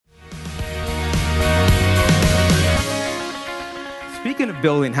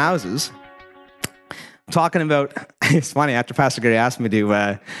building houses. Talking about, it's funny, after Pastor Gary asked me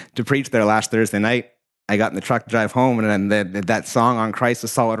to preach there last Thursday night, I got in the truck to drive home, and then that song, On Christ, the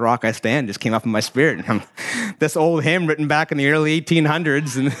Solid Rock I Stand, just came up in my spirit. This old hymn written back in the early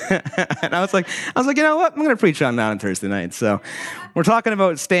 1800s, and I was like, you know what? I'm going to preach on that on Thursday night. So we're talking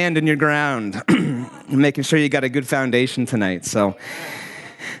about standing your ground, making sure you got a good foundation tonight. So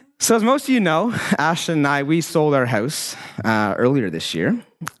as most of you know, Ashton and I, we sold our house earlier this year,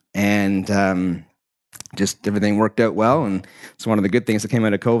 and just everything worked out well, and it's one of the good things that came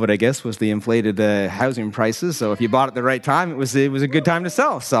out of COVID, I guess, was the inflated housing prices. So if you bought at the right time, it was a good time to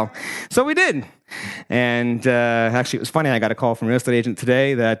sell. So we did. And actually, it was funny. I got a call from a real estate agent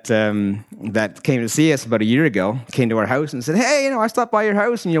today that came to see us about a year ago, came to our house and said, "Hey, I stopped by your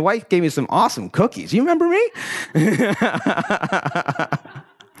house, and your wife gave me some awesome cookies. You remember me?"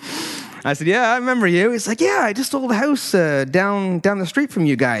 I said, "Yeah, I remember you." He's like, "Yeah, I just sold a house down the street from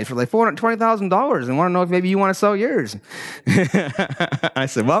you guys for like $420,000 and want to know if maybe you want to sell yours." I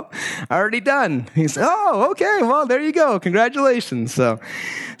said, "Well, already done." He said, "Oh, okay, well, there you go. Congratulations." So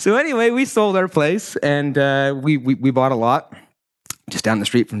anyway, we sold our place, and we bought a lot just down the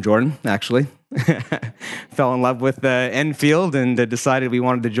street from Jordan, actually. Fell in love with Enfield and decided we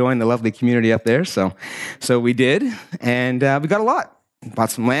wanted to join the lovely community up there. So we did, and we got a lot.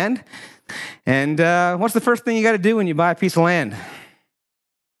 Bought some land. And what's the first thing you got to do when you buy a piece of land?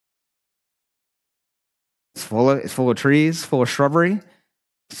 It's full of trees, full of shrubbery.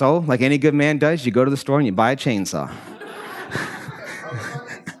 So, like any good man does, you go to the store and you buy a chainsaw.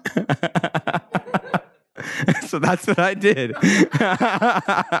 So that's what I did.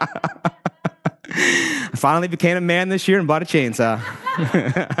 I finally became a man this year and bought a chainsaw.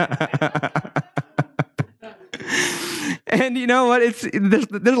 And you know what?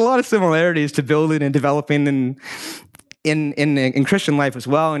 There's a lot of similarities to building and developing in Christian life as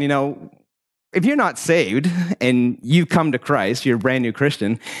well. And if you're not saved and you come to Christ, you're a brand new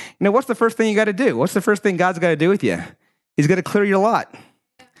Christian. What's the first thing you got to do? What's the first thing God's got to do with you? He's got to clear your lot.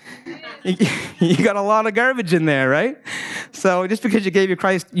 You got a lot of garbage in there, right? So just because you gave you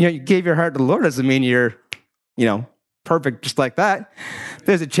gave your heart to the Lord doesn't mean you're, perfect just like that.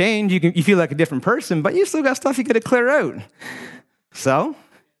 There's a change. You feel like a different person, but you still got stuff you got to clear out. So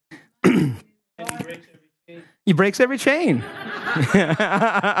he breaks every chain.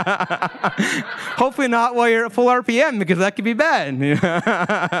 Hopefully not while you're at full RPM, because that could be bad.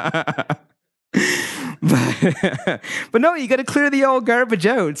 But no, you got to clear the old garbage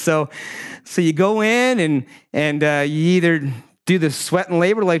out. So you go in and you either do the sweat and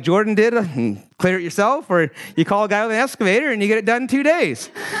labor like Jordan did and clear it yourself, or you call a guy with an excavator and you get it done in 2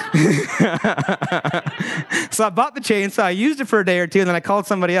 days. So I bought the chainsaw, I used it for a day or two, and then I called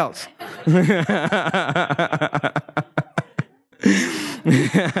somebody else. I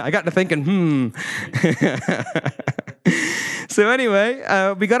got to thinking, So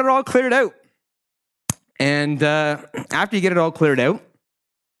anyway, we got it all cleared out. And after you get it all cleared out,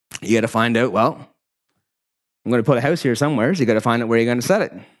 you got to find out, well, I'm going to put a house here somewhere, so you got to find out where you're going to set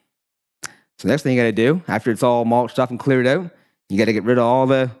it. So the next thing you got to do, after it's all mulched up and cleared out, you got to get rid of all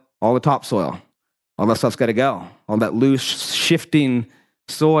the topsoil. All that stuff's got to go. All that loose, shifting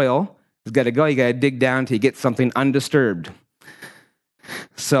soil has got to go. You got to dig down until you get something undisturbed.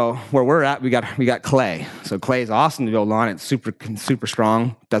 So where we're at, we got clay. So clay is awesome to build on. It's super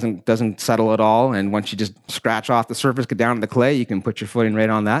strong. Doesn't settle at all. And once you just scratch off the surface, get down to the clay, you can put your footing right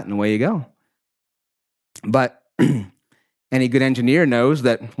on that, and away you go. But any good engineer knows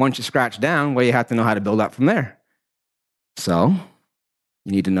that once you scratch down, well, you have to know how to build up from there. So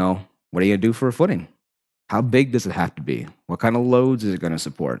you need to know, what are you going to do for a footing? How big does it have to be? What kind of loads is it going to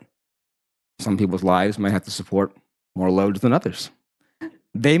support? Some people's lives might have to support more loads than others.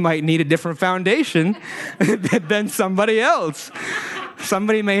 They might need a different foundation than somebody else.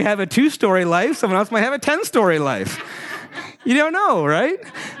 Somebody may have a 2-story life. Someone else might have a 10-story life. You don't know, right?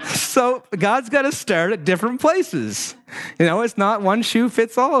 So God's got to start at different places. It's not one shoe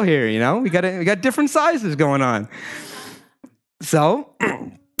fits all here. We got different sizes going on. So,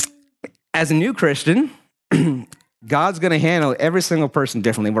 as a new Christian, God's going to handle every single person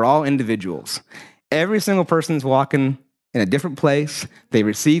differently. We're all individuals. Every single person's walking in a different place. They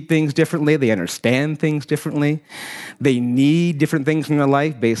receive things differently. They understand things differently. They need different things in their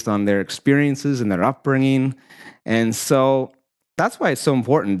life based on their experiences and their upbringing. And so that's why it's so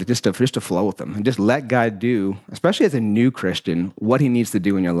important to just to flow with them and just let God do, especially as a new Christian, what he needs to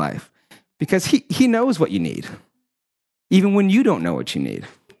do in your life. Because he knows what you need, even when you don't know what you need.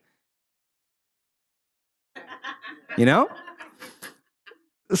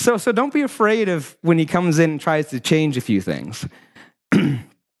 So don't be afraid of when he comes in and tries to change a few things.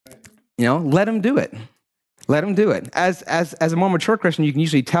 Let him do it. Let him do it. As a more mature Christian, you can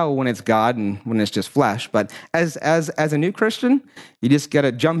usually tell when it's God and when it's just flesh. But as a new Christian, you just got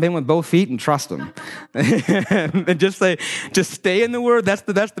to jump in with both feet and trust him. And just stay in the Word. That's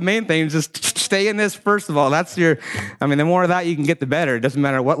the main thing. Just stay in this first of all. The more of that you can get, the better. It doesn't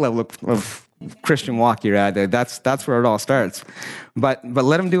matter what level of Christian walk you're at. That's where it all starts. But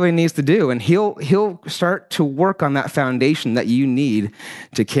let him do what he needs to do, and he'll start to work on that foundation that you need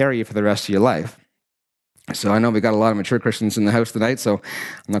to carry you for the rest of your life. So I know we got a lot of mature Christians in the house tonight, so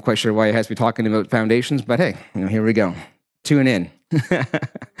I'm not quite sure why he has to be talking about foundations, but hey, here we go. Tune in.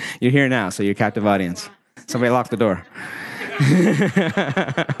 You're here now, so you're a captive audience. Somebody lock the door.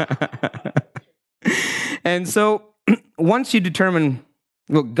 And so once you determine,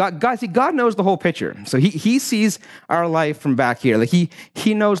 God knows the whole picture. So he sees our life from back here. Like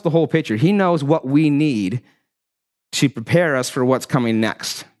he knows the whole picture. He knows what we need to prepare us for what's coming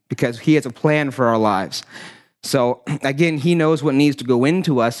next, because he has a plan for our lives. So again, he knows what needs to go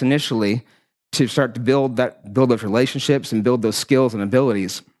into us initially to start to build those relationships and build those skills and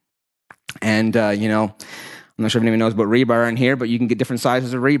abilities. And, I'm not sure if anyone knows about rebar in here, but you can get different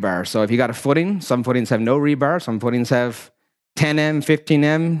sizes of rebar. So if you got a footing, some footings have no rebar, some footings have 10M,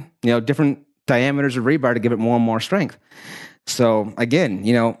 15M, different diameters of rebar to give it more and more strength. So again,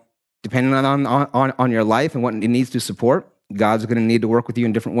 depending on your life and what it needs to support, God's going to need to work with you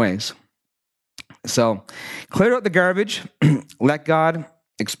in different ways. So clear out the garbage. Let God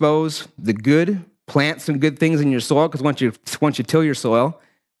expose the good. Plant some good things in your soil, because once you till your soil,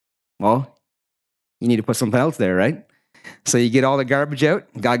 well, you need to put something else there, right? So you get all the garbage out.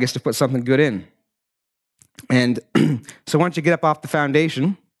 God gets to put something good in. And so once you get up off the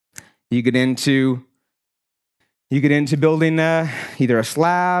foundation, you get into building either a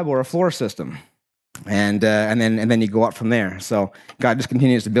slab or a floor system. And then you go up from there. So God just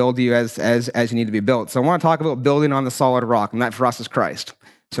continues to build you as you need to be built. So I want to talk about building on the solid rock, and that for us is Christ.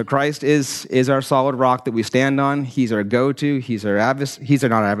 So Christ is our solid rock that we stand on. He's our go-to. He's our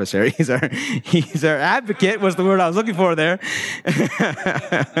adversary. He's our advocate was the word I was looking for there.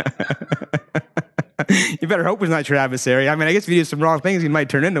 You better hope he's not your adversary. I guess if you do some wrong things, he might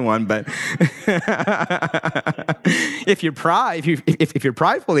turn into one. But if you're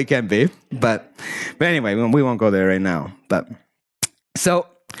prideful, he can be. But anyway, we won't go there right now. But so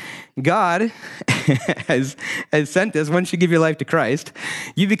God has sent us. Once you give your life to Christ,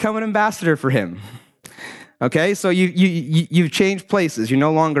 you become an ambassador for Him. Okay, so you've changed places. You're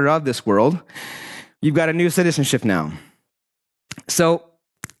no longer of this world. You've got a new citizenship now. So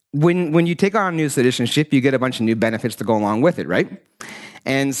when you take on a new citizenship, you get a bunch of new benefits to go along with it, right?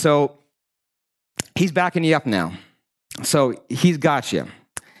 And so He's backing you up now. So He's got you.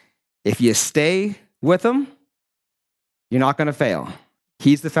 If you stay with Him, you're not going to fail.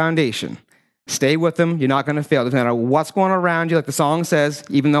 He's the foundation. Stay with Him, you're not going to fail. Doesn't matter what's going on around you. Like the song says,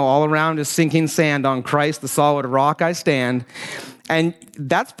 even though all around is sinking sand, on Christ, the solid rock I stand. And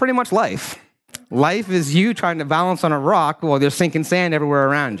that's pretty much life. Life is you trying to balance on a rock while there's sinking sand everywhere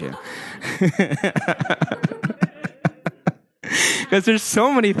around you. Because there's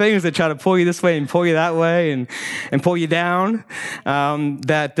so many things that try to pull you this way and pull you that way and pull you down,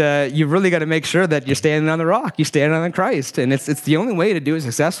 that you've really got to make sure that you're standing on the rock. You stand on Christ. And it's the only way to do it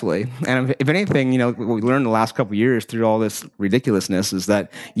successfully. And if anything, what we learned the last couple of years through all this ridiculousness is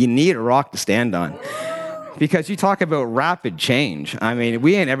that you need a rock to stand on. Because you talk about rapid change.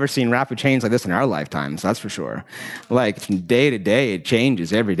 We ain't ever seen rapid change like this in our lifetimes, that's for sure. Like, from day to day, it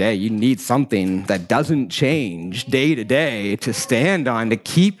changes every day. You need something that doesn't change day to day to stand on, to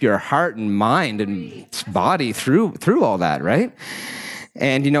keep your heart and mind and body through all that, right?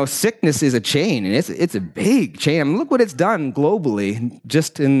 And, sickness is a chain, and it's a big chain. Look what it's done globally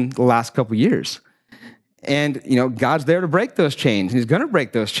just in the last couple of years. And, God's there to break those chains. He's going to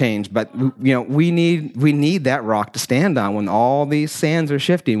break those chains. But, we need that rock to stand on. When all these sands are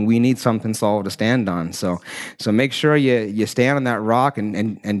shifting, we need something solid to stand on. So make sure you stand on that rock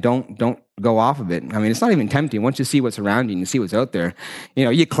and don't go off of it. It's not even tempting. Once you see what's around you and you see what's out there,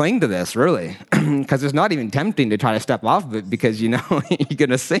 you cling to this, really. Because it's not even tempting to try to step off of it because, you're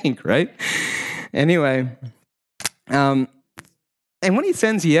going to sink, right? Anyway. And when He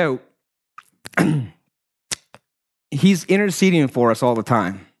sends you out, He's interceding for us all the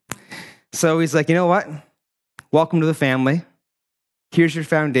time. So He's like, you know what? Welcome to the family. Here's your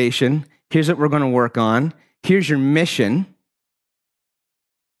foundation. Here's what we're going to work on. Here's your mission.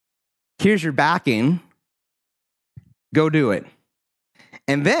 Here's your backing. Go do it.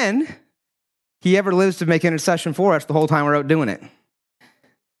 And then He ever lives to make intercession for us the whole time we're out doing it.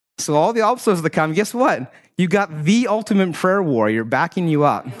 So all the obstacles that come, guess what? You got the ultimate prayer warrior backing you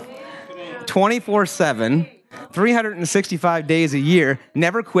up. 24/7, 365 days a year,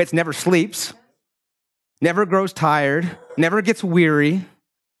 never quits, never sleeps, never grows tired, never gets weary,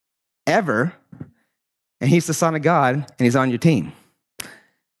 ever. And he's the Son of God, and he's on your team.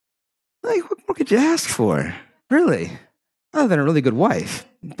 Like, what more could you ask for? Really? Other than a really good wife.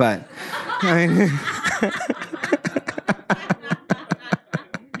 But, I mean...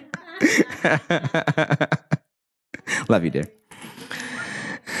 Love you, dear.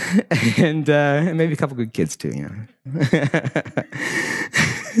 And maybe a couple good kids too, you know.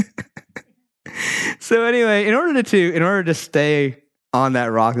 So anyway, in order to stay on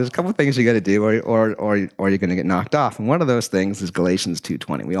that rock, there's a couple things you got to do, or you're going to get knocked off. And one of those things is Galatians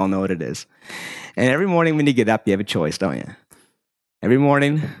 2:20. We all know what it is. And every morning when you get up, you have a choice, don't you? Every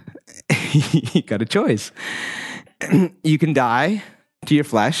morning, you got a choice. You can die to your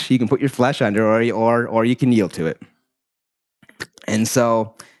flesh. You can put your flesh under, or you can yield to it. And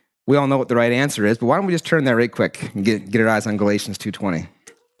so we all know what the right answer is, but why don't we just turn there right quick and get our eyes on Galatians 2:20.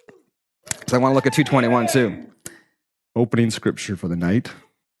 So I want to look at 2:21 too. Opening scripture for the night.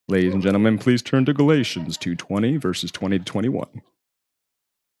 Ladies and gentlemen, please turn to Galatians 2:20, verses 20 to 21.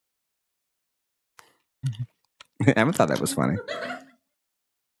 I haven't thought that was funny.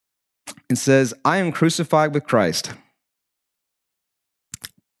 It says, I am crucified with Christ.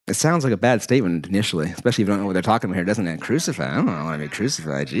 It sounds like a bad statement initially, especially if you don't know what they're talking about here, doesn't it? Crucified? I don't want to be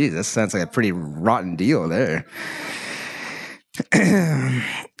crucified. Geez, that sounds like a pretty rotten deal there.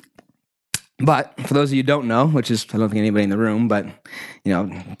 But for those of you who don't know, which is, I don't think anybody in the room, but, you know,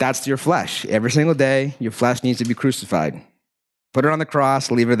 that's your flesh. Every single day, your flesh needs to be crucified. Put her on the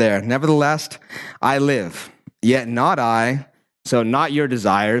cross, leave her there. Nevertheless, I live, yet not I, so not your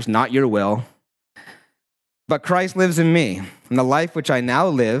desires, not your will, but Christ lives in me. And the life which I now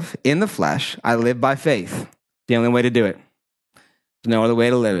live in the flesh, I live by faith. The only way to do it. There's no other way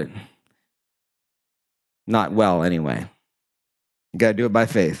to live it. Not well, anyway. You got to do it by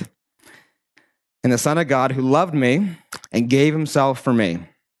faith. And the Son of God who loved me and gave himself for me.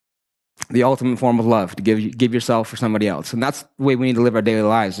 The ultimate form of love, to give yourself for somebody else. And that's the way we need to live our daily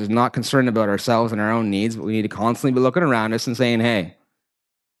lives. Is not concerned about ourselves and our own needs, but we need to constantly be looking around us and saying, hey,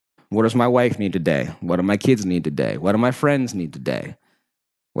 what does my wife need today? What do my kids need today? What do my friends need today?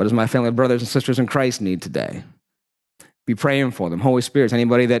 What does my family, brothers and sisters in Christ need today? Be praying for them. Holy Spirit, is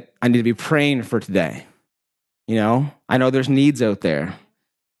anybody that I need to be praying for today? You know, I know there's needs out there.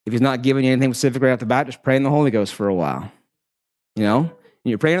 If he's not giving you anything specific right off the bat, just pray in the Holy Ghost for a while. You know, when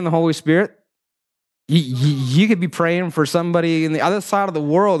you're praying in the Holy Spirit, you could be praying for somebody in the other side of the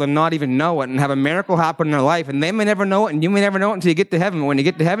world and not even know it and have a miracle happen in their life, and they may never know it, and you may never know it until you get to heaven. But when you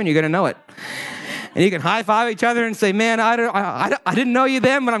get to heaven, you're going to know it. And you can high-five each other and say, man, I didn't know you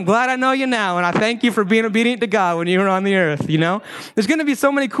then, but I'm glad I know you now, and I thank you for being obedient to God when you were on the earth, you know? There's going to be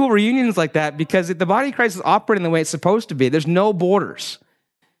so many cool reunions like that because the body of Christ is operating the way it's supposed to be. There's no borders.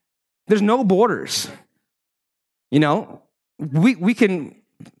 There's no borders. You know,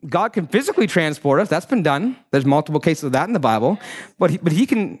 God can physically transport us. That's been done. There's multiple cases of that in the Bible. But he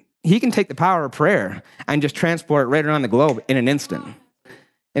can take the power of prayer and just transport it right around the globe in an instant.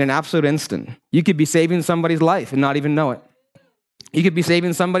 In an absolute instant. You could be saving somebody's life and not even know it. You could be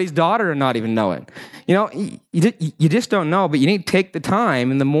saving somebody's daughter and not even know it. You know, you just don't know, but you need to take the time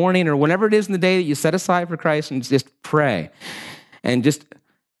in the morning or whenever it is in the day that you set aside for Christ and just pray. And just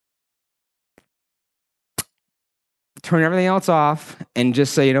turn everything else off and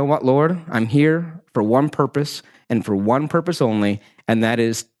just say, you know what, Lord, I'm here for one purpose and for one purpose only, and that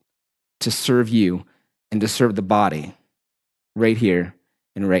is to serve you and to serve the body right here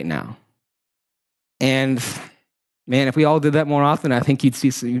and right now. And man, if we all did that more often, I think you'd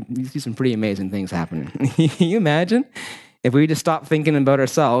see some pretty amazing things happening. Can you imagine if we just stopped thinking about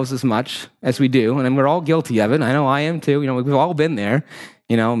ourselves as much as we do? And we're all guilty of it. I know I am too. You know, we've all been there.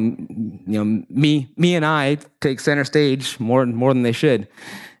 You know, me and I take center stage more than they should,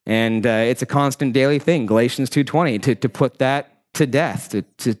 and it's a constant daily thing. Galatians 2:20 to put that to death,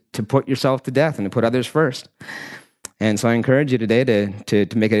 to put yourself to death, and to put others first. And so I encourage you today to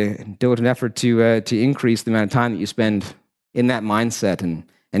make a diligent effort to increase the amount of time that you spend in that mindset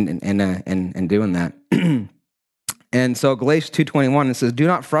and doing that. And so Galatians 2:21 it says, "Do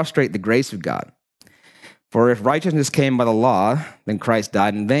not frustrate the grace of God. For if righteousness came by the law, then Christ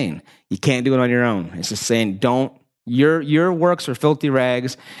died in vain." You can't do it on your own. It's just saying, your works are filthy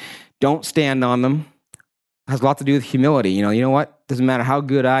rags. Don't stand on them. It has a lot to do with humility. You know what? Doesn't matter how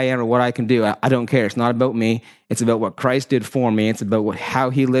good I am or what I can do. I don't care. It's not about me. It's about what Christ did for me. It's about how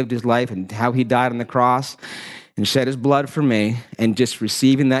he lived his life and how he died on the cross. and shed his blood for me, and just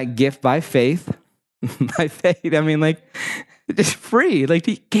receiving that gift by faith, by faith, I mean, like, just free. Like,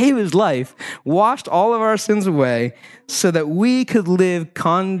 he gave his life, washed all of our sins away so that we could live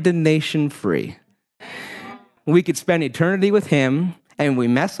condemnation-free. We could spend eternity with him, and we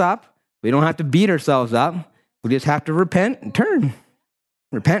mess up. We don't have to beat ourselves up. We just have to repent and turn.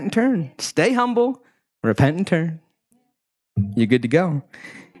 Repent and turn. Stay humble. Repent and turn. You're good to go.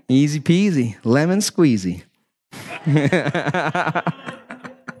 Easy peasy. Lemon squeezy.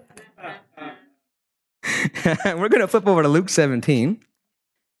 We're going to flip over to Luke 17.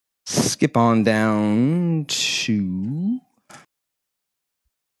 Skip on down to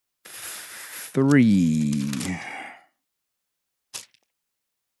 3.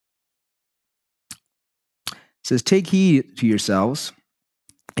 It says, take heed to yourselves.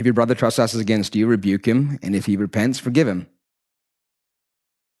 If your brother trespasses against you, rebuke him. And if he repents, forgive him.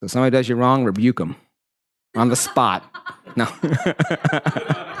 So if somebody does you wrong, rebuke him. On the spot. No.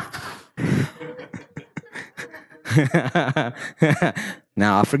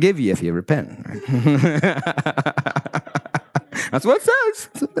 Now I'll forgive you if you repent. That's what it says.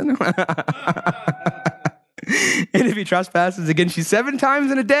 And if he trespasses against you 7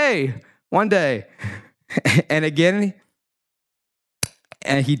 times in a day, one day, and again,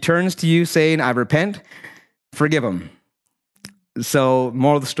 and he turns to you saying, I repent, forgive him. So,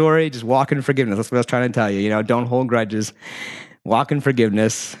 moral of the story, just walk in forgiveness. That's what I was trying to tell you. Don't hold grudges. Walk in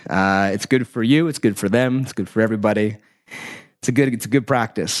forgiveness. It's good for you. It's good for them. It's good for everybody. It's a good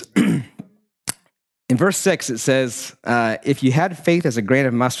practice. In verse 6, it says, if you had faith as a grain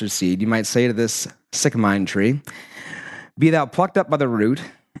of mustard seed, you might say to this sycamore tree, be thou plucked up by the root,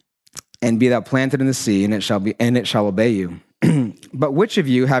 and be thou planted in the sea, and it shall obey you. But which of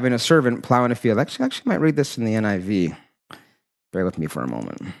you, having a servant plowing a field, actually might read this in the NIV. Bear with me for a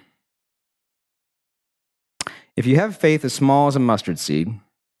moment. If you have faith as small as a mustard seed,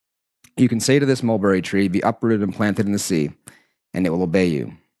 you can say to this mulberry tree, be uprooted and planted in the sea, and it will obey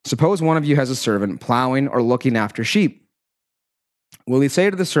you. Suppose one of you has a servant plowing or looking after sheep. Will he say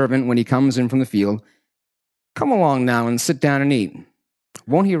to the servant when he comes in from the field, come along now and sit down and eat?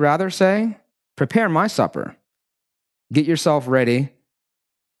 Won't he rather say, prepare my supper, get yourself ready,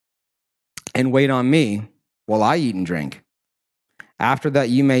 and wait on me while I eat and drink? After that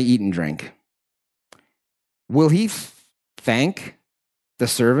you may eat and drink. Will he thank the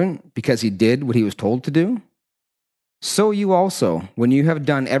servant because he did what he was told to do? So you also, when you have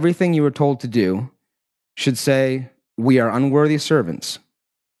done everything you were told to do, should say, we are unworthy servants.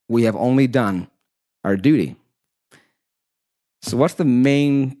 We have only done our duty. So what's the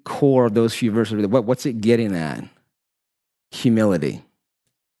main core of those few verses? What's it getting at? Humility.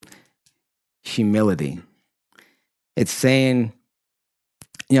 Humility. It's saying,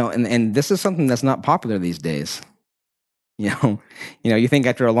 and this is something that's not popular these days. You think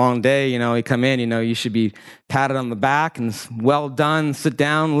after a long day, you come in, you should be patted on the back and well done, sit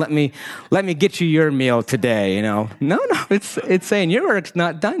down, let me get you your meal today, No, it's saying your work's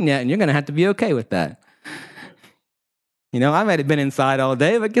not done yet, and you're going to have to be okay with that. I might have been inside all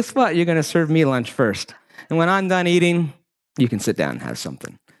day, but guess what? You're going to serve me lunch first. And when I'm done eating, you can sit down and have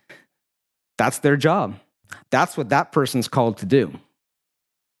something. That's their job. That's what that person's called to do.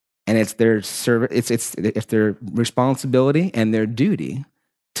 And it's their it's their responsibility and their duty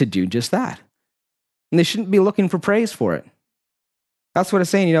to do just that. And they shouldn't be looking for praise for it. That's what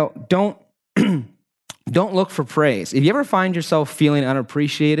it's saying. Don't look for praise. If you ever find yourself feeling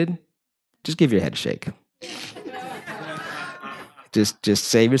unappreciated, just give your head a shake. Just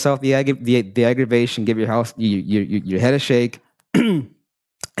save yourself the aggravation. Give your head a shake, and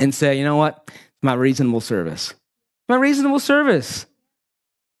say, you know what? It's my reasonable service. My reasonable service.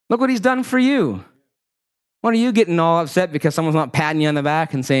 Look what he's done for you. What are you getting all upset because someone's not patting you on the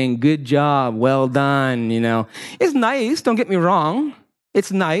back and saying, good job, well done, It's nice, don't get me wrong.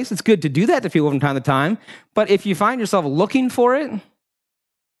 It's nice, it's good to do that to people from time to time. But if you find yourself looking for it,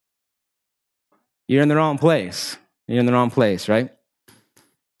 you're in the wrong place. You're in the wrong place, right?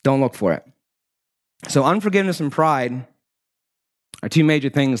 Don't look for it. So unforgiveness and pride are 2 major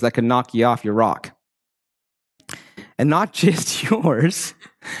things that can knock you off your rock. And not just yours,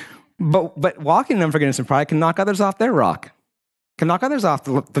 but walking in unforgiveness and pride can knock others off their rock. Can knock others off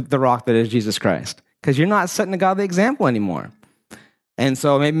the rock that is Jesus Christ. Because you're not setting a godly example anymore. And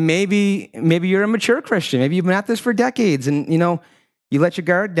so maybe you're a mature Christian. Maybe you've been at this for decades and, you let your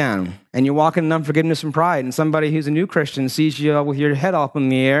guard down and you're walking in unforgiveness and pride. And somebody who's a new Christian sees you with your head up in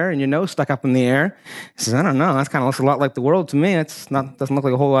the air and your nose stuck up in the air. Says, I don't know, that kind of looks a lot like the world to me. Doesn't look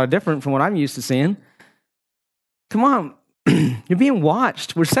like a whole lot different from what I'm used to seeing. Come on, You're being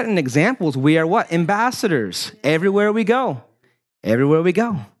watched. We're setting examples. We are what? Ambassadors. Everywhere we go. Everywhere we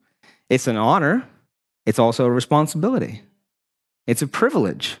go. It's an honor. It's also a responsibility. It's a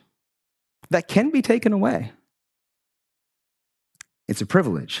privilege that can be taken away. It's a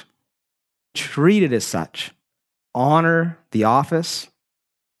privilege. Treat it as such. Honor the office.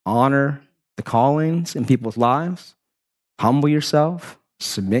 Honor the callings in people's lives. Humble yourself.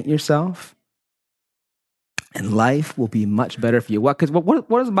 Submit yourself. And life will be much better for you. What? Because what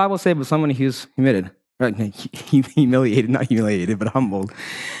does the Bible say about someone who's humiliated? Humiliated, not humiliated, but humbled.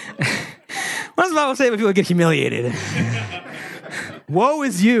 What does the Bible say when people get humiliated? Woe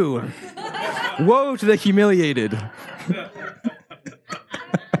is you. Woe to the humiliated.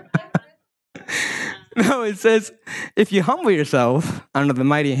 No, it says, if you humble yourself under the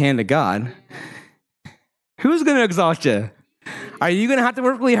mighty hand of God, who's going to exalt you? Are you going to have to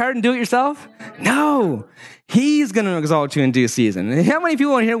work really hard and do it yourself? No. He's going to exalt you in due season. How many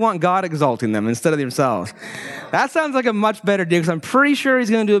people in here want God exalting them instead of themselves? That sounds like a much better deal, because I'm pretty sure he's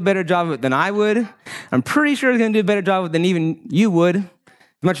going to do a better job of it than I would. I'm pretty sure he's going to do a better job of it than even you would, as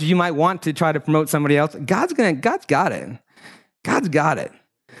much as you might want to try to promote somebody else. God's got it. God's got it.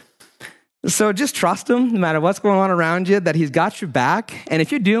 So just trust him, no matter what's going on around you, that he's got your back. And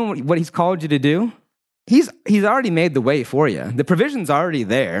if you're doing what he's called you to do, he's already made the way for you. The provision's already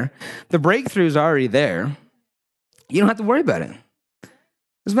there. The breakthrough's already there. You don't have to worry about it.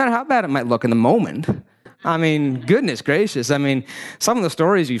 Doesn't matter how bad it might look in the moment. I mean, goodness gracious. I mean, some of the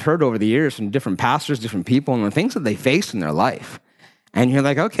stories you've heard over the years from different pastors, different people, and the things that they faced in their life. And you're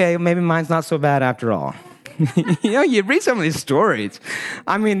like, okay, maybe mine's not so bad after all. You read some of these stories.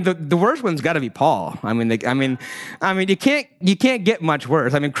 I mean, the worst one's got to be Paul. I mean, you can't get much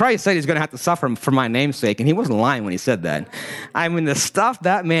worse. I mean, Christ said he's going to have to suffer for my name's sake, and he wasn't lying when he said that. I mean, the stuff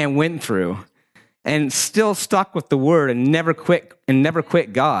that man went through, and still stuck with the word and never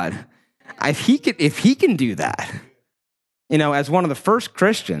quit God. If he can do that, as one of the first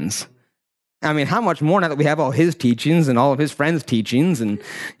Christians. I mean, how much more now that we have all his teachings and all of his friends' teachings and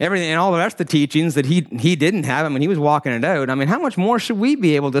everything and all the rest of the teachings that he didn't have. I mean, he was walking it out. I mean, how much more should we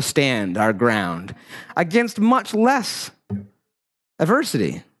be able to stand our ground against much less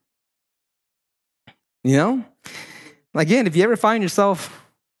adversity? Again, if you ever find yourself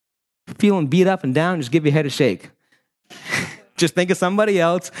feeling beat up and down, just give your head a shake. Just think of somebody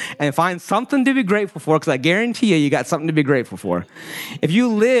else and find something to be grateful for, because I guarantee you got something to be grateful for. If you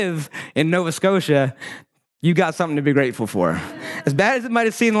live in Nova Scotia, you got something to be grateful for. As bad as it might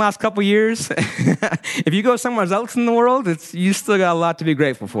have seemed in the last couple years, if you go somewhere else in the world, you still got a lot to be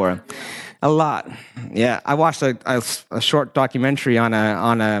grateful for. A lot. Yeah, I watched a short documentary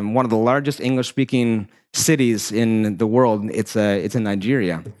on one of the largest English-speaking cities in the world. It's in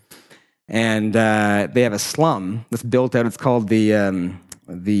Nigeria. And they have a slum that's built out. It's called the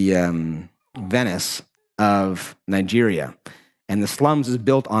Venice of Nigeria. And the slums is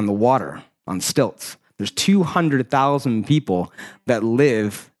built on the water, on stilts. There's 200,000 people that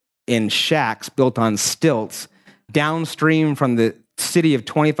live in shacks built on stilts downstream from the city of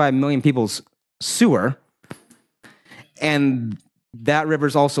 25 million people's sewer. And that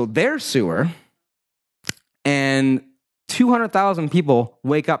river's also their sewer. And 200,000 people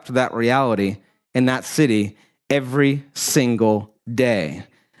wake up to that reality in that city every single day.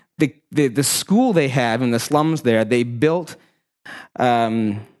 The school they have in the slums there, they built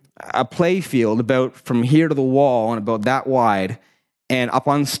a play field about from here to the wall and about that wide and up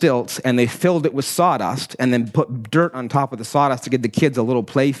on stilts, and they filled it with sawdust and then put dirt on top of the sawdust to give the kids a little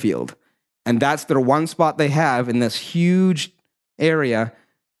play field. And that's their one spot they have in this huge area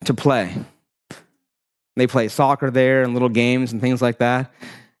to play. They play soccer there and little games and things like that.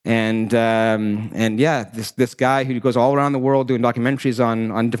 And yeah, this guy who goes all around the world doing documentaries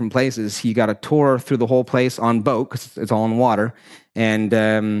on different places, he got a tour through the whole place on boat, because it's all in water,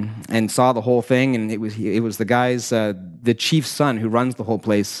 and saw the whole thing. And it was the guy's, the chief's son who runs the whole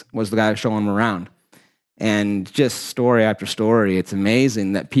place was the guy showing him around. And just story after story, it's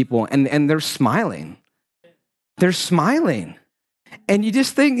amazing that people, and they're smiling. They're smiling. And you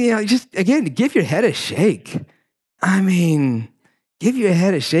just think, again, give your head a shake. I mean, give your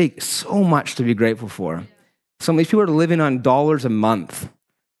head a shake. So much to be grateful for. Some of these people are living on dollars a month.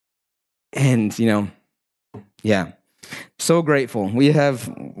 And, yeah, so grateful. We have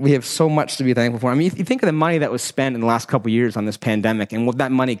so much to be thankful for. I mean, if you think of the money that was spent in the last couple of years on this pandemic and what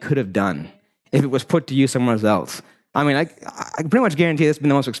that money could have done if it was put to use somewhere else. I mean, I pretty much guarantee this has been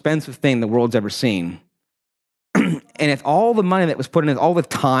the most expensive thing the world's ever seen. And if all the money that was put in, all the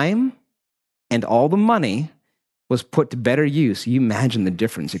time and all the money was put to better use, you imagine the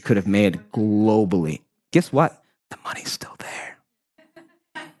difference it could have made globally. Guess what? the money's still there.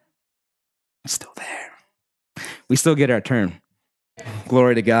 It's still there. We still get our turn.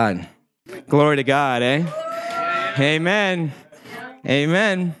 Glory to God. Glory to God, eh? Amen.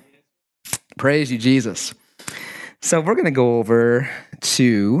 Amen. Praise you, Jesus. So we're going to go over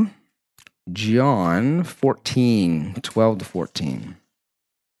to John 14, 12 to 14.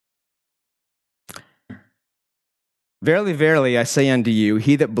 Verily, verily, I say unto you,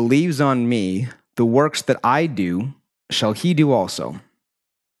 he that believes on me, the works that I do, shall he do also.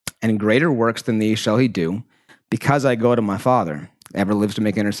 And greater works than these shall he do, because I go to my Father. Ever lives to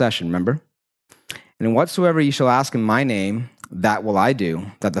make intercession, remember? And whatsoever ye shall ask in my name, that will I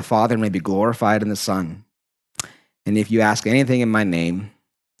do, that the Father may be glorified in the Son. And if you ask anything in my name,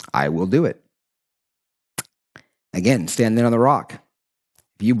 I will do it. Again, standing on the rock.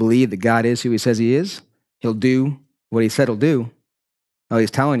 If you believe that God is who he says he is, he'll do what he said he'll do. Oh,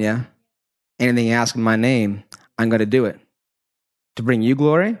 he's telling you, anything you ask in my name, I'm going to do it. To bring you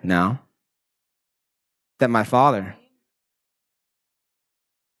glory? No. That my Father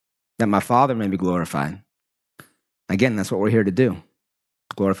may be glorified. Again, that's what we're here to do.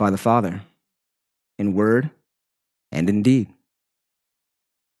 Glorify the Father in word and in deed.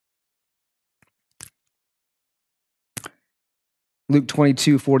 Luke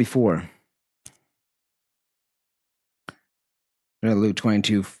 22:44. Luke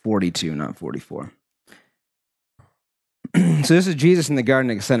 22:42, not 44. So this is Jesus in the Garden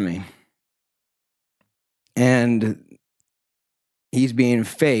of Gethsemane. And he's being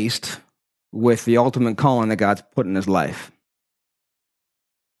faced with the ultimate calling that God's put in his life.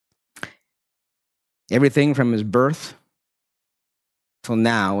 Everything from his birth till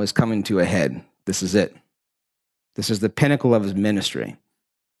now is coming to a head. This is it. This is the pinnacle of his ministry.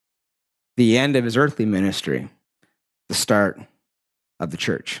 The end of his earthly ministry. The start of the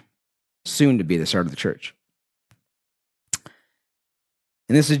church. Soon to be the start of the church.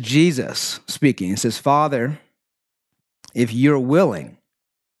 And this is Jesus speaking. He says, Father, if you're willing,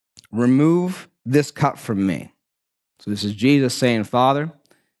 remove this cup from me. So this is Jesus saying, Father,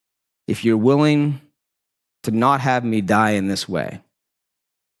 if you're willing to not have me die in this way,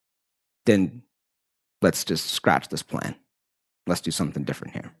 then let's just scratch this plan. Let's do something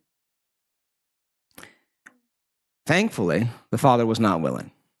different here. Thankfully, the Father was not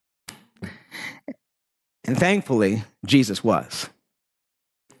willing. And thankfully, Jesus was.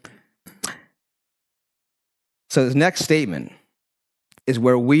 So this next statement is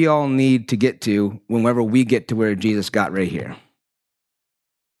where we all need to get to whenever we get to where Jesus got right here.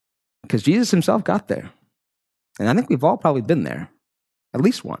 Because Jesus himself got there. And I think we've all probably been there at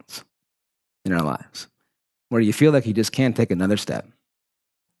least once in our lives, where you feel like you just can't take another step.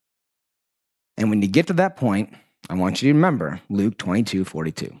 And when you get to that point, I want you to remember Luke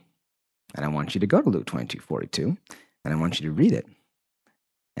 22:42. And I want you to go to Luke 22:42, and I want you to read it.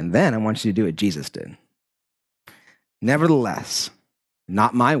 And then I want you to do what Jesus did. Nevertheless,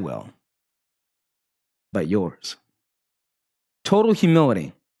 not my will, but yours. Total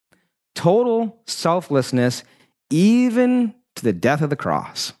humility, total selflessness, even to the death of the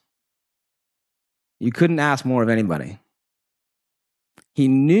cross. You couldn't ask more of anybody. He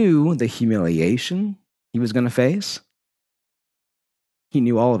knew the humiliation he was going to face. He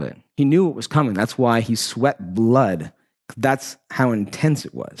knew all of it. He knew it was coming. That's why he sweat blood. That's how intense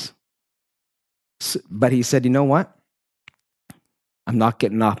it was. But he said, you know what? I'm not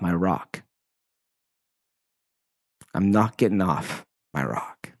getting off my rock. I'm not getting off my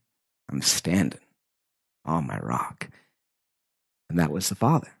rock. I'm standing on my rock. And that was the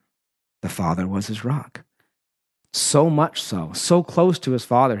Father. The Father was his rock. So much so close to his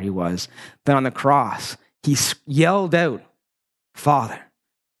Father he was, that on the cross, he yelled out, Father,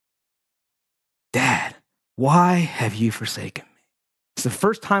 Dad, why have you forsaken me? It's the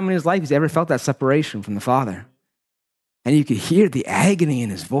first time in his life he's ever felt that separation from the Father. And you could hear the agony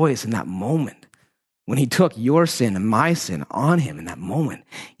in his voice in that moment. When he took your sin and my sin on him in that moment,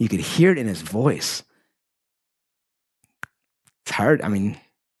 you could hear it in his voice. It's hard. It's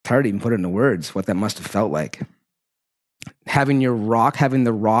hard to even put it into words what that must have felt like. Having the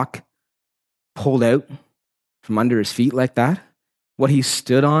rock pulled out from under his feet like that, what he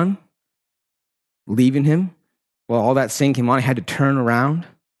stood on, leaving him, while all that sin came on, he had to turn around.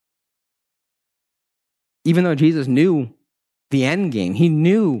 Even though Jesus knew the end game, he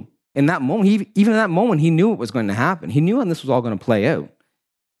knew in that moment, even in that moment, he knew what was going to happen. He knew when this was all going to play out.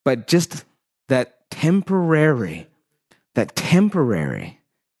 But just that temporary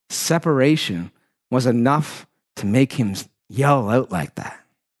separation was enough to make him yell out like that.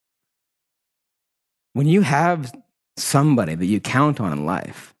 When you have somebody that you count on in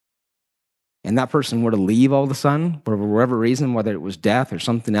life and that person were to leave all of a sudden, for whatever reason, whether it was death or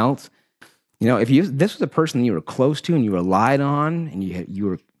something else, if this was a person you were close to and you relied on, and you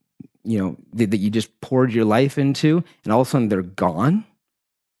were, that you just poured your life into, and all of a sudden they're gone,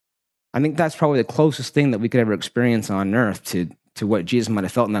 I think that's probably the closest thing that we could ever experience on earth to what Jesus might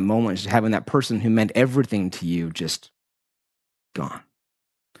have felt in that moment, is having that person who meant everything to you just gone.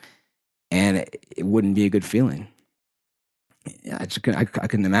 And it wouldn't be a good feeling. I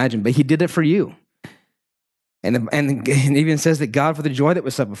couldn't imagine, but he did it for you. And it even says that God, for the joy that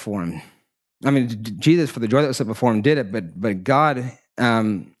was set before him, Jesus, for the joy that was set before him, did it, but God,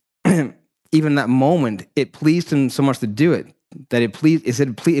 even that moment, it pleased him so much to do it, that it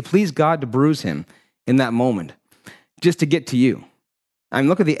pleased God to bruise him in that moment, just to get to you.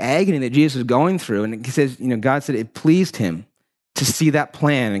 Look at the agony that Jesus was going through, and it says, God said it pleased him to see that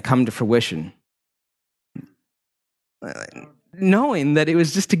plan and come to fruition. Knowing that it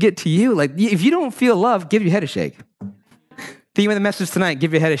was just to get to you. Like, if you don't feel love, give your head a shake. Theme of the message tonight,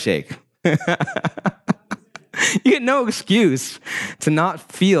 give your head a shake. You get no excuse to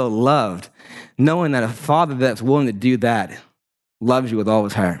not feel loved, knowing that a father that's willing to do that loves you with all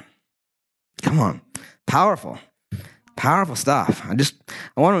his heart. Come on. Powerful stuff. I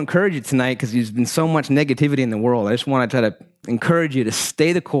want to encourage you tonight, because there's been so much negativity in the world. I just want to try to encourage you to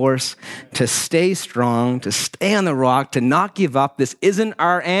stay the course, to stay strong, to stay on the rock, to not give up. This isn't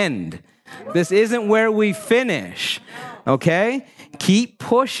our end. This isn't where we finish. Okay? Keep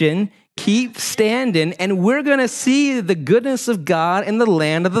pushing, keep standing, and we're going to see the goodness of God in the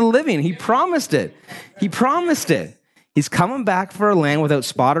land of the living. He promised it. He promised it. He's coming back for a land without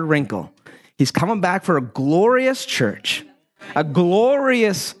spot or wrinkle. He's coming back for a glorious church. A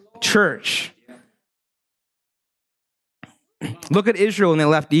glorious church. Look at Israel when they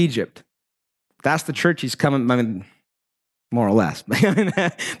left Egypt. That's the church he's coming, more or less.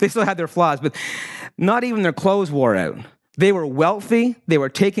 They still had their flaws, but not even their clothes wore out. They were wealthy. They were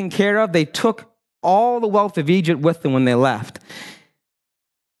taken care of. They took all the wealth of Egypt with them when they left.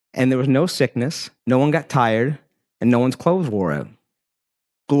 And there was no sickness. No one got tired. And no one's clothes wore out.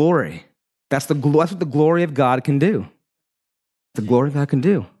 Glory. That's what the glory of God can do. The glory of God can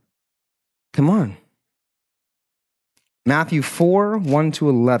do. Come on. Matthew 4, 1 to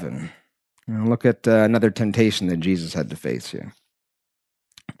 11. Look at another temptation that Jesus had to face here.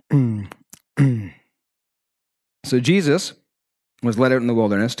 So Jesus was led out in the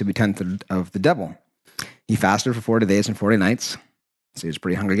wilderness to be tempted of the devil. He fasted for 40 days and 40 nights. So he was a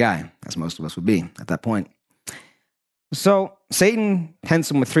pretty hungry guy, as most of us would be at that point. So Satan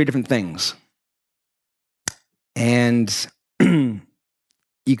tempts him with 3 different things. And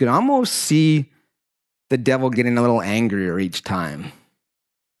you can almost see the devil getting a little angrier each time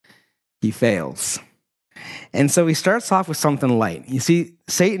he fails. And so he starts off with something light. You see,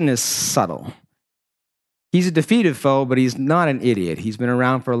 Satan is subtle. He's a defeated foe, but he's not an idiot. He's been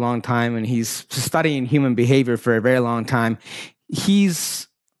around for a long time, and he's studying human behavior for a very long time. He's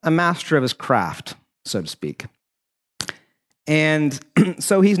a master of his craft, so to speak. And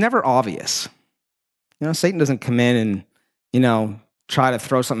so he's never obvious. Satan doesn't come in and, try to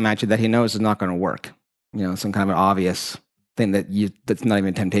throw something at you that he knows is not going to work. Some kind of an obvious thing that's not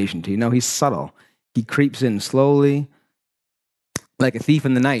even a temptation to you. No, he's subtle. He creeps in slowly, like a thief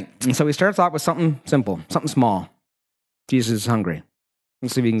in the night. And so he starts off with something simple, something small. Jesus is hungry.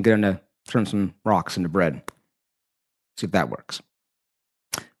 Let's see if we can get him to turn some rocks into bread. See if that works.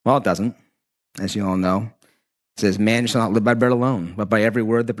 Well, it doesn't, as you all know. It says, man shall not live by bread alone, but by every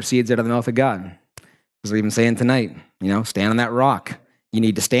word that proceeds out of the mouth of God. As we've been saying tonight, stand on that rock. You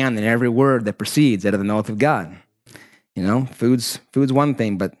need to stand in every word that proceeds out of the mouth of God. Food's one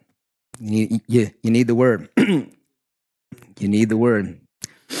thing, but you need the word. You need the word.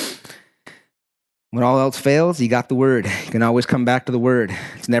 When all else fails, you got the word. You can always come back to the word.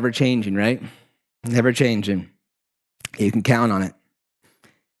 It's never changing, right? Never changing. You can count on it.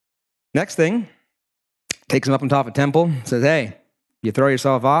 Next thing, takes him up on top of the temple, says, hey, you throw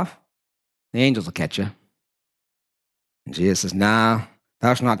yourself off, the angels will catch you. And Jesus says, nah,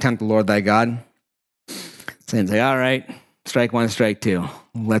 thou shalt not tempt the Lord thy God. Satan's like, all right, strike one, strike two.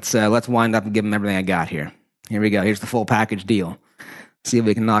 Let's wind up and give him everything I got here. Here we go. Here's the full package deal. See if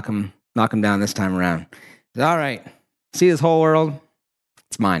we can knock him down this time around. Says, all right, see this whole world?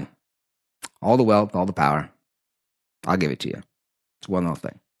 It's mine. All the wealth, all the power. I'll give it to you. It's one little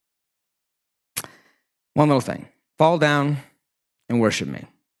thing. One little thing. Fall down and worship me.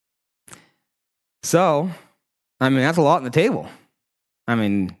 So, that's a lot on the table.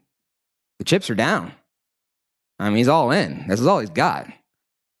 The chips are down. He's all in. This is all he's got.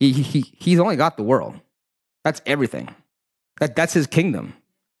 He's only got the world. That's everything. That's his kingdom.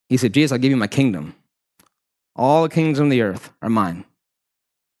 He said, Jesus, I'll give you my kingdom. All the kingdoms of the earth are mine.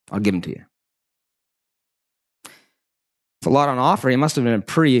 I'll give them to you. It's a lot on offer. He must have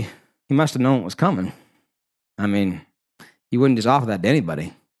known what was coming. I mean, he wouldn't just offer that to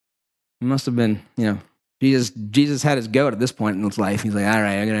anybody. He must have been, Jesus had his goat at this point in his life. He's like, all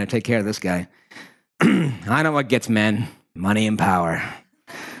right, I'm going to take care of this guy. I know what gets men. Money and power.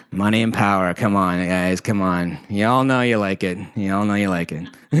 Money and power. Come on, guys. Come on. You all know you like it.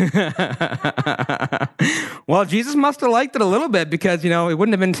 Well, Jesus must have liked it a little bit because, it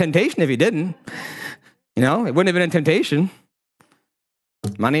wouldn't have been temptation if he didn't. It wouldn't have been a temptation.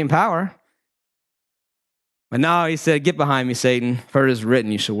 Money and power. But no, he said, get behind me, Satan. For it is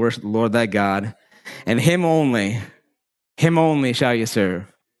written, you shall worship the Lord thy God, and him only shall you serve.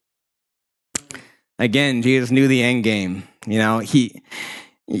 Again, Jesus knew the end game.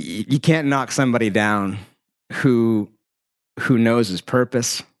 You can't knock somebody down who knows his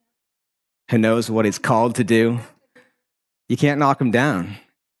purpose, who knows what he's called to do. You can't knock them down.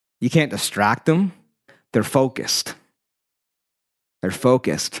 You can't distract them. They're focused.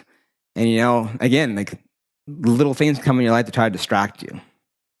 And, again, like little things come in your life to try to distract you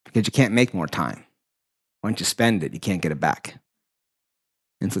because you can't make more time. Once you spend it, you can't get it back.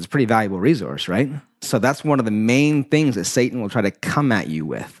 And so it's a pretty valuable resource, right? So that's one of the main things that Satan will try to come at you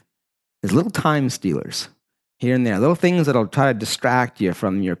with is little time stealers here and there, little things that'll try to distract you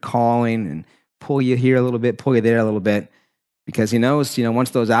from your calling and pull you here a little bit, pull you there a little bit, because he knows, once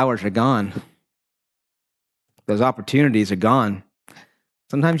those hours are gone, those opportunities are gone.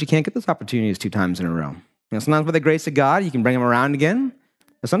 Sometimes you can't get those opportunities 2 times in a row. Sometimes with the grace of God, you can bring them around again.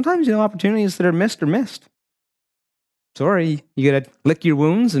 But sometimes, opportunities that are missed are missed. Sorry, you got to lick your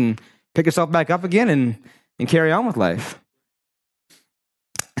wounds and pick yourself back up again and carry on with life.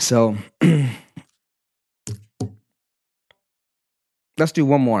 So let's do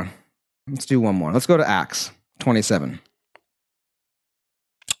one more. Let's go to Acts 27.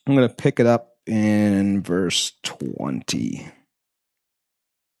 I'm going to pick it up in verse 20.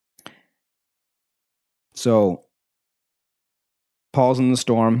 So Paul's in the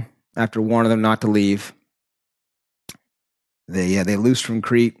storm after warning them not to leave. They loosed from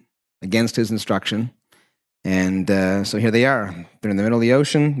Crete against his instruction. And so here they are. They're in the middle of the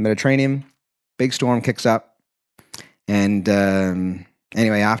ocean, Mediterranean. Big storm kicks up. And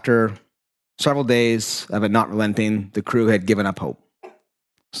anyway, after several days of it not relenting, the crew had given up hope.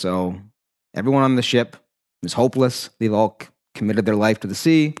 So everyone on the ship was hopeless. They've all committed their life to the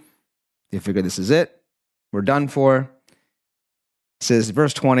sea. They figured this is it. We're done for. It says,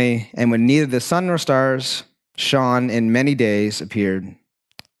 verse 20, and when neither the sun nor stars shone in many days appeared,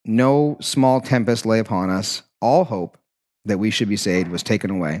 no small tempest lay upon us. All hope that we should be saved was taken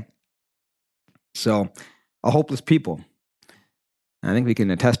away. So, a hopeless people. I think we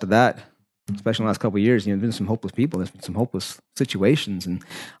can attest to that, especially in the last couple of years. There's been some hopeless people. There's been some hopeless situations, and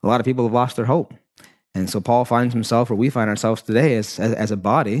a lot of people have lost their hope. And so Paul finds himself, or we find ourselves today as a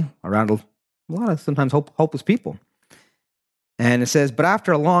body around a lot of sometimes hopeless people. And it says, but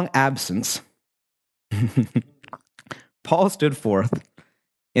after a long absence, Paul stood forth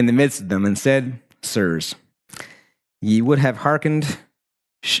in the midst of them and said, sirs, ye should have hearkened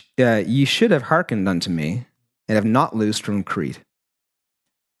unto me, and have not loosed from Crete,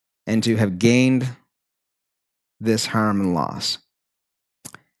 and to have gained this harm and loss.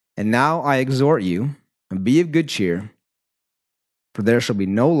 And now I exhort you, and be of good cheer, for there shall be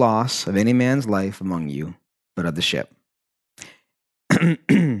no loss of any man's life among you, but of the ship.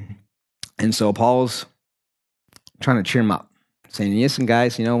 And so Paul's trying to cheer him up, saying, listen,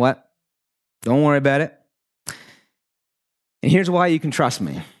 guys, you know what? Don't worry about it. And here's why you can trust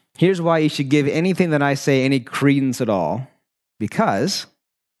me. Here's why you should give anything that I say any credence at all. Because,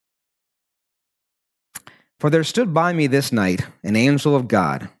 for there stood by me this night an angel of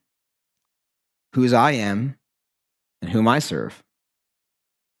God, whose I am and whom I serve,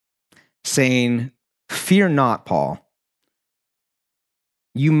 saying, fear not, Paul.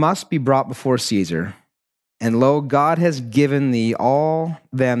 You must be brought before Caesar, and lo, God has given thee all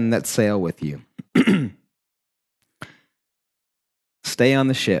them that sail with you. Stay on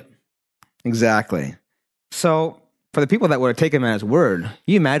the ship. Exactly. So, for the people that would have taken him at his word,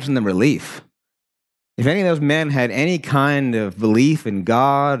 you imagine the relief. If any of those men had any kind of belief in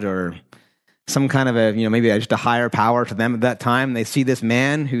God or some kind of maybe just a higher power to them at that time, they see this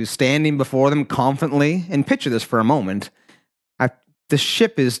man who's standing before them confidently, and picture this for a moment. The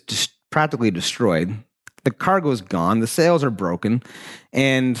ship is just practically destroyed. The cargo's gone. The sails are broken.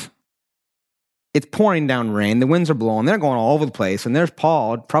 And it's pouring down rain. The winds are blowing. They're going all over the place. And there's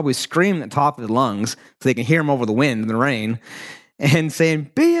Paul probably screaming at the top of his lungs so they can hear him over the wind and the rain. and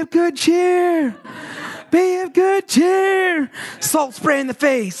saying, be of good cheer. Be of good cheer. Salt spray in the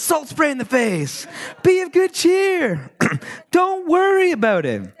face. Salt spray in the face. Be of good cheer. Don't worry about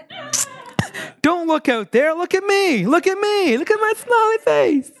it. Don't look out there. Look at me. Look at me. Look at my smiley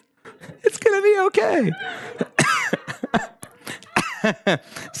face. It's going to be okay.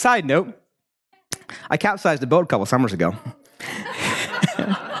 Side note, I capsized a boat a couple summers ago.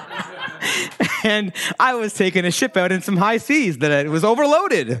 And I was taking a ship out in some high seas that it was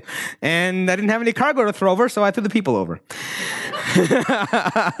overloaded. And I didn't have any cargo to throw over, so I threw the people over.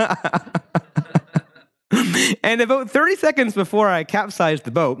 And about 30 seconds before I capsized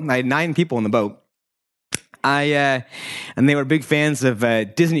the boat, I had 9 people in the boat, and they were big fans of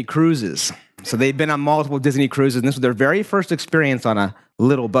Disney cruises. So they'd been on multiple Disney cruises, and this was their very first experience on a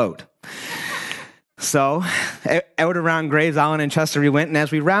little boat. So out around Grays Island and Chester we went, and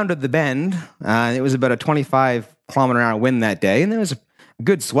as we rounded the bend, it was about a 25-kilometer-an-hour wind that day, and there was a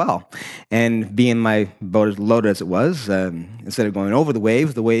good swell. And being my boat as loaded as it was, instead of going over the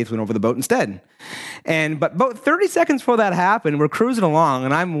waves went over the boat instead. But about 30 seconds before that happened, we're cruising along,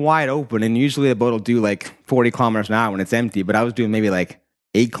 and I'm wide open, and usually the boat will do like 40 kilometers an hour when it's empty, but I was doing maybe like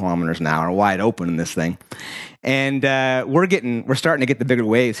 8 kilometers an hour wide open in this thing. And we're starting to get the bigger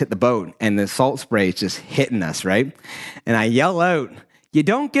waves hit the boat, and the salt spray is just hitting us, right? And I yell out, you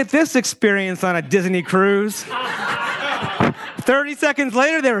don't get this experience on a Disney cruise. 30 seconds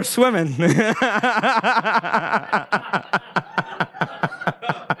later, they were swimming.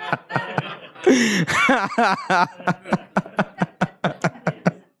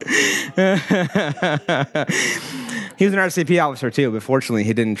 He was an RCP officer too, but fortunately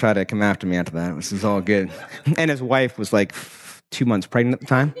he didn't try to come after me after that. This is all good. And his wife was like 2 months pregnant at the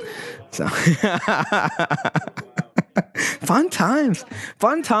time. So fun times,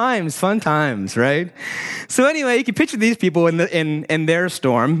 right? So anyway, you can picture these people in their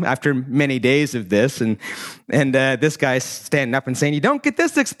storm after many days of this, and this guy standing up and saying, "You don't get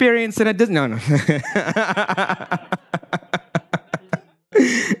this experience," and it doesn't. No.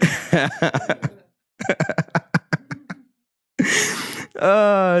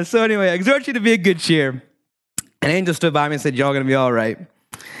 So anyway, I exhort you to be of good cheer. An angel stood by me and said, y'all going to be all right.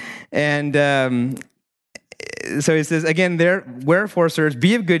 And so he says, again, wherefore, sirs,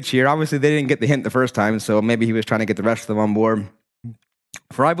 be of good cheer. Obviously, they didn't get the hint the first time, so maybe he was trying to get the rest of them on board.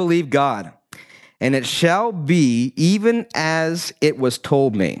 For I believe God, and it shall be even as it was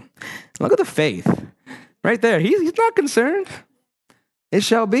told me. Look at the faith right there. He's not concerned. It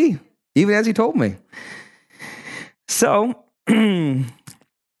shall be, even as he told me. So, and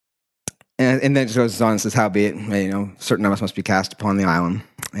then it goes on and says, howbeit, certain of us must be cast upon the island.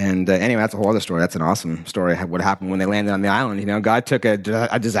 And anyway, that's a whole other story. That's an awesome story. What happened when they landed on the island? God took a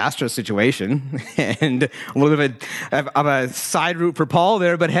disastrous situation and a little bit of a side route for Paul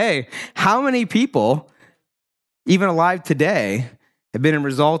there. But hey, how many people, even alive today, have been a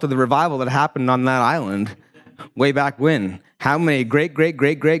result of the revival that happened on that island way back when? How many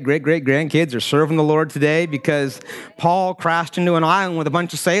great-great-great-great-great-great-grandkids are serving the Lord today because Paul crashed into an island with a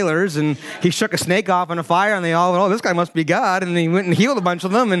bunch of sailors and he shook a snake off in a fire and they all went, oh, this guy must be God. And he went and healed a bunch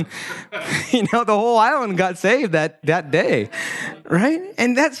of them and, the whole island got saved that day, right?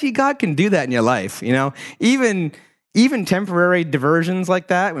 And God can do that in your life, Even temporary diversions like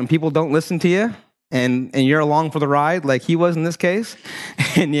that, when people don't listen to you, and you're along for the ride like he was in this case,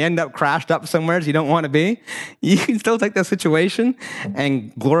 and you end up crashed up somewhere you don't want to be, you can still take that situation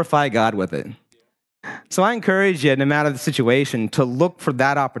and glorify God with it. So I encourage you, no matter the situation, to look for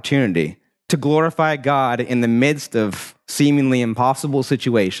that opportunity to glorify God in the midst of seemingly impossible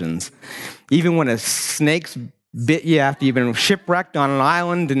situations. Even when a snake's bit you after you've been shipwrecked on an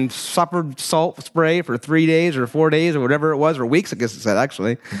island and suffered salt spray for 3 days or 4 days or whatever it was, or weeks, I guess it said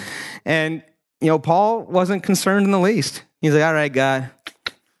actually. And Paul wasn't concerned in the least. He's like, all right, God,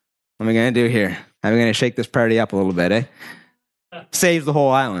 what am I going to do here? I'm going to shake this party up a little bit, eh? Saves the whole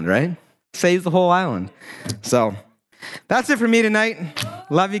island, right? Saves the whole island. So that's it for me tonight.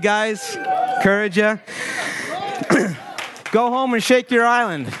 Love you guys. Encourage you. Go home and shake your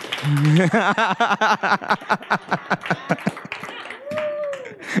island.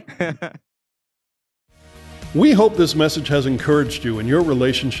 We hope this message has encouraged you in your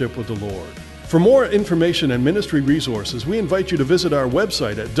relationship with the Lord. For more information and ministry resources, we invite you to visit our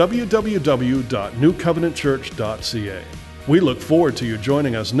website at www.newcovenantchurch.ca. We look forward to you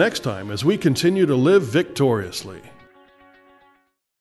joining us next time as we continue to live victoriously.